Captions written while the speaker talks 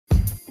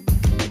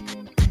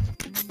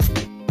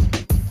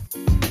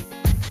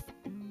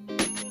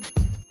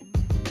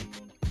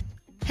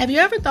Have you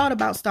ever thought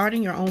about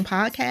starting your own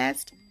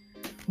podcast?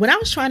 When I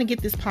was trying to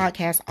get this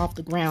podcast off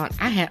the ground,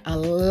 I had a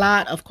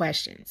lot of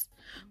questions.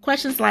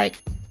 Questions like,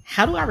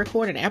 how do I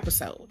record an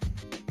episode?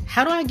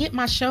 How do I get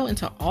my show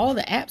into all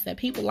the apps that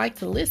people like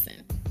to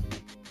listen?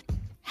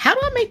 How do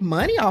I make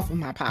money off of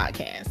my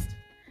podcast?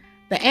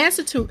 The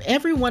answer to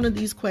every one of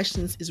these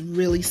questions is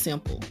really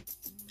simple.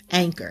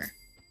 Anchor.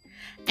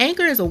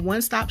 Anchor is a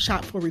one-stop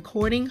shop for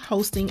recording,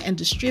 hosting, and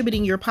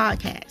distributing your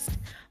podcast.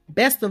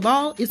 Best of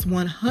all, it's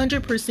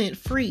 100%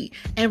 free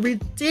and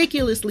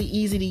ridiculously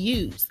easy to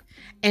use.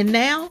 And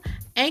now,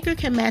 Anchor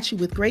can match you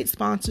with great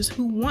sponsors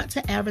who want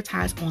to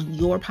advertise on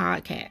your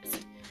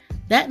podcast.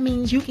 That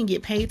means you can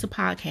get paid to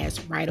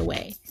podcast right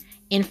away.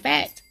 In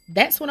fact,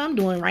 that's what I'm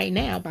doing right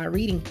now by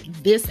reading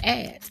this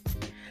ad.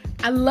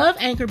 I love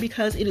Anchor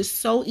because it is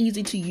so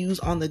easy to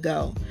use on the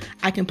go.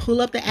 I can pull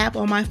up the app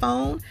on my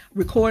phone,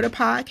 record a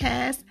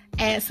podcast,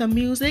 add some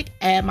music,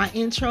 add my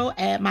intro,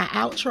 add my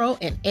outro,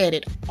 and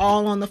edit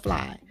all on the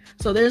fly.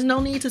 So there's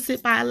no need to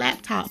sit by a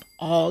laptop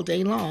all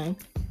day long.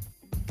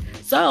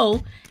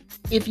 So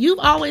if you've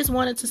always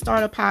wanted to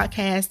start a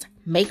podcast,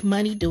 make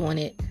money doing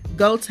it,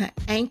 go to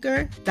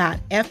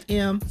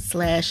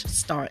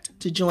anchor.fm/start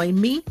to join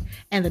me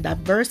and the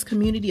diverse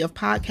community of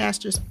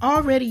podcasters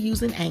already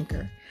using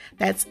Anchor.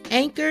 That's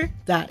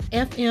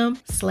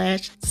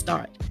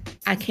anchor.fm/start.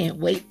 I can't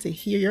wait to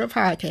hear your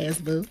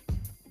podcast, boo.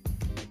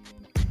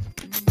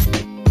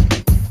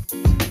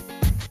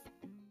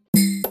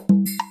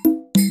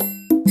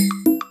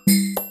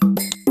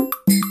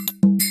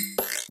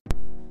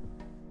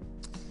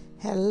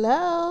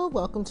 Hello,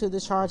 welcome to the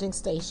Charging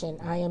Station.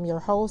 I am your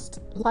host,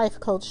 Life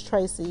Coach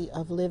Tracy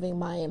of Living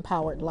My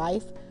Empowered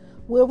Life,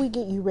 where we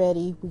get you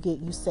ready, we get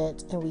you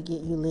set, and we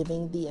get you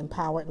living the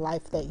empowered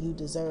life that you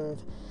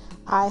deserve.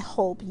 I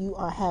hope you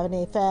are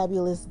having a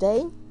fabulous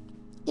day.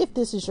 If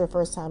this is your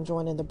first time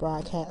joining the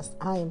broadcast,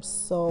 I am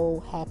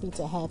so happy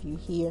to have you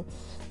here.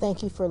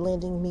 Thank you for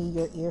lending me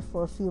your ear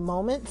for a few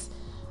moments.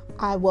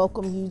 I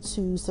welcome you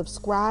to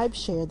subscribe,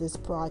 share this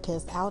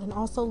broadcast out, and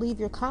also leave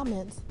your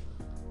comments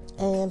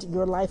and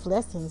your life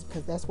lessons,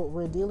 because that's what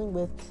we're dealing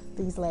with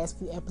these last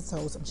few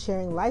episodes. I'm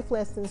sharing life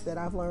lessons that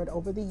I've learned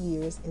over the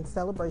years in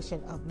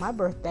celebration of my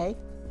birthday.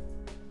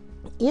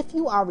 If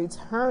you are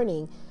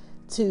returning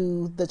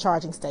to the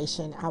Charging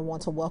Station, I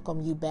want to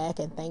welcome you back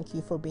and thank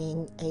you for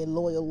being a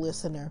loyal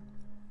listener.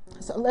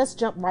 So let's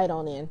jump right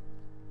on in.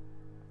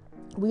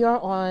 We are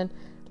on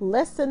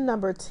lesson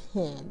number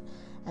 10,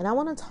 and I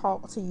want to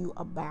talk to you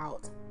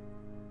about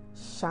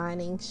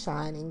shining.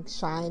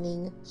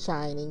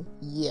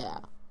 Yeah.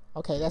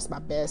 Okay, that's my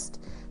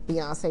best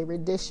Beyonce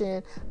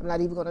rendition. I'm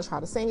not even going to try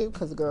to sing it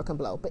because the girl can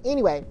blow. But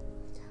anyway,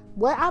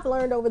 what I've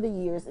learned over the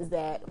years is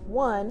that,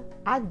 one,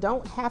 I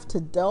don't have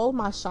to dull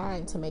my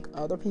shine to make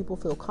other people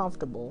feel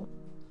comfortable.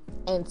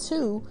 And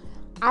two,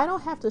 I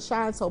don't have to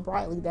shine so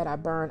brightly that I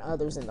burn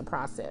others in the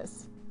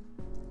process.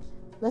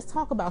 Let's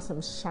talk about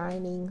some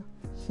shining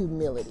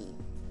humility.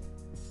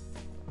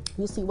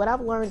 You see, what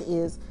I've learned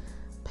is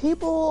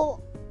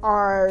people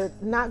are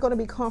not going to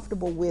be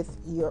comfortable with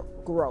your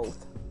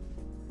growth.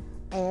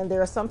 And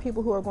there are some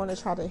people who are going to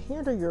try to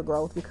hinder your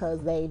growth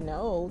because they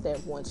know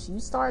that once you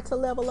start to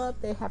level up,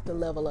 they have to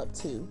level up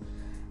too.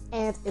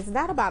 And it's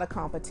not about a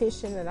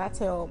competition. And I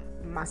tell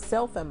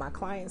myself and my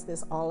clients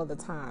this all of the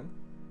time.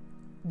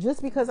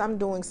 Just because I'm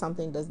doing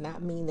something does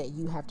not mean that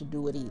you have to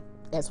do it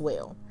as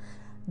well.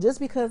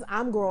 Just because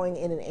I'm growing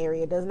in an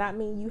area does not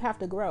mean you have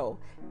to grow.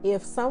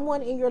 If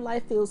someone in your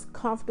life feels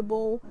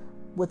comfortable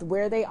with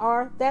where they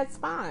are, that's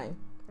fine.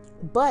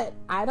 But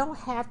I don't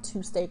have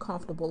to stay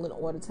comfortable in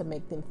order to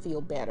make them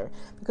feel better,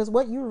 because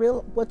what you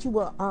will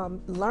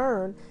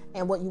learn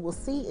and what you will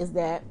see is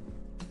that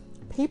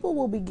people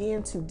will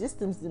begin to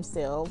distance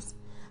themselves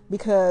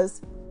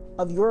because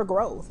of your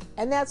growth,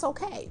 and that's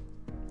okay.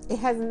 It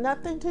has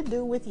nothing to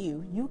do with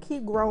you. You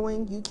keep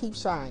growing, you keep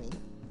shining.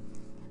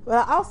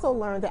 But I also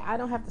learned that I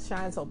don't have to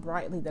shine so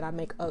brightly that I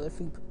make other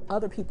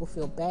people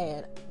feel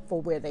bad for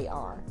where they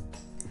are.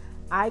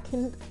 I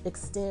can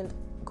extend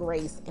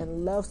grace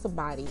and love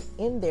somebody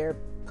in their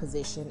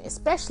position,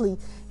 especially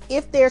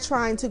if they're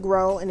trying to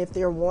grow and if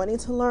they're wanting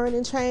to learn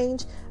and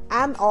change.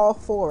 I'm all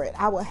for it.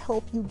 I will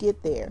help you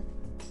get there.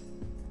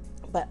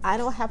 But I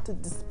don't have to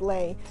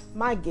display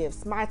my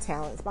gifts, my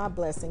talents, my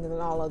blessings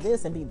and all of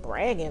this and be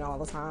bragging all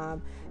the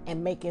time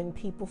and making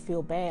people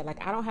feel bad.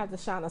 Like, I don't have to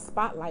shine a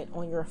spotlight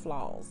on your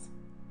flaws.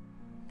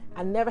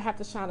 I never have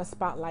to shine a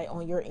spotlight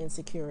on your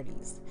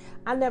insecurities.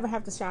 I never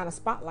have to shine a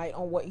spotlight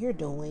on what you're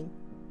doing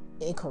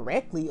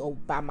incorrectly, or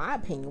by my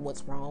opinion,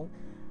 what's wrong,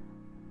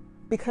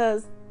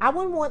 because I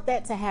wouldn't want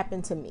that to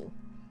happen to me.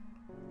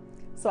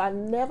 So I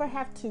never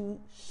have to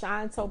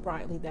shine so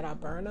brightly that I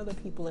burn other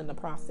people in the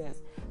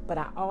process, but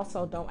I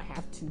also don't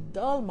have to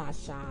dull my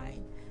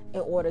shine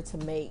in order to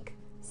make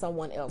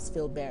someone else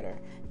feel better.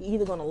 You're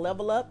either going to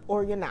level up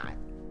or you're not.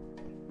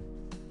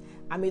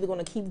 I'm either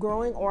going to keep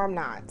growing or I'm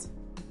not.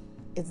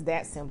 It's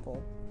that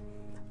simple.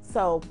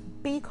 So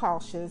be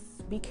cautious,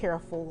 be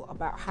careful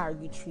about how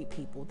you treat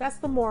people. That's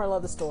the moral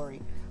of the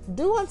story.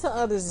 Do unto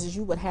others as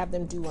you would have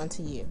them do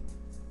unto you.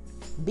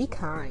 Be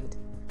kind.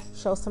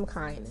 Show some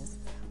kindness.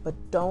 But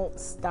don't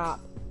stop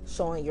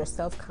showing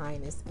yourself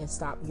kindness and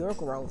stop your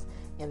growth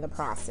in the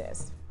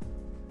process.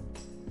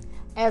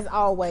 As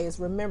always,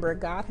 remember,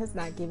 God has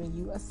not given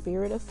you a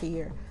spirit of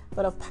fear,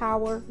 but of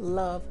power,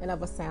 love, and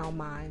of a sound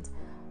mind.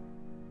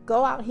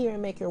 Go out here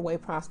and make your way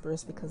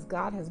prosperous, because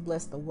God has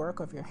blessed the work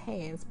of your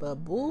hands. But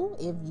boo,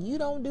 if you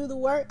don't do the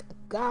work,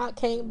 God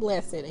can't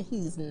bless it, and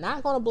He's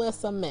not going to bless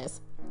some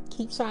mess.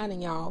 Keep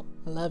shining, y'all.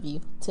 I love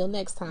you. Till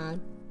next time.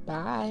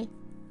 Bye.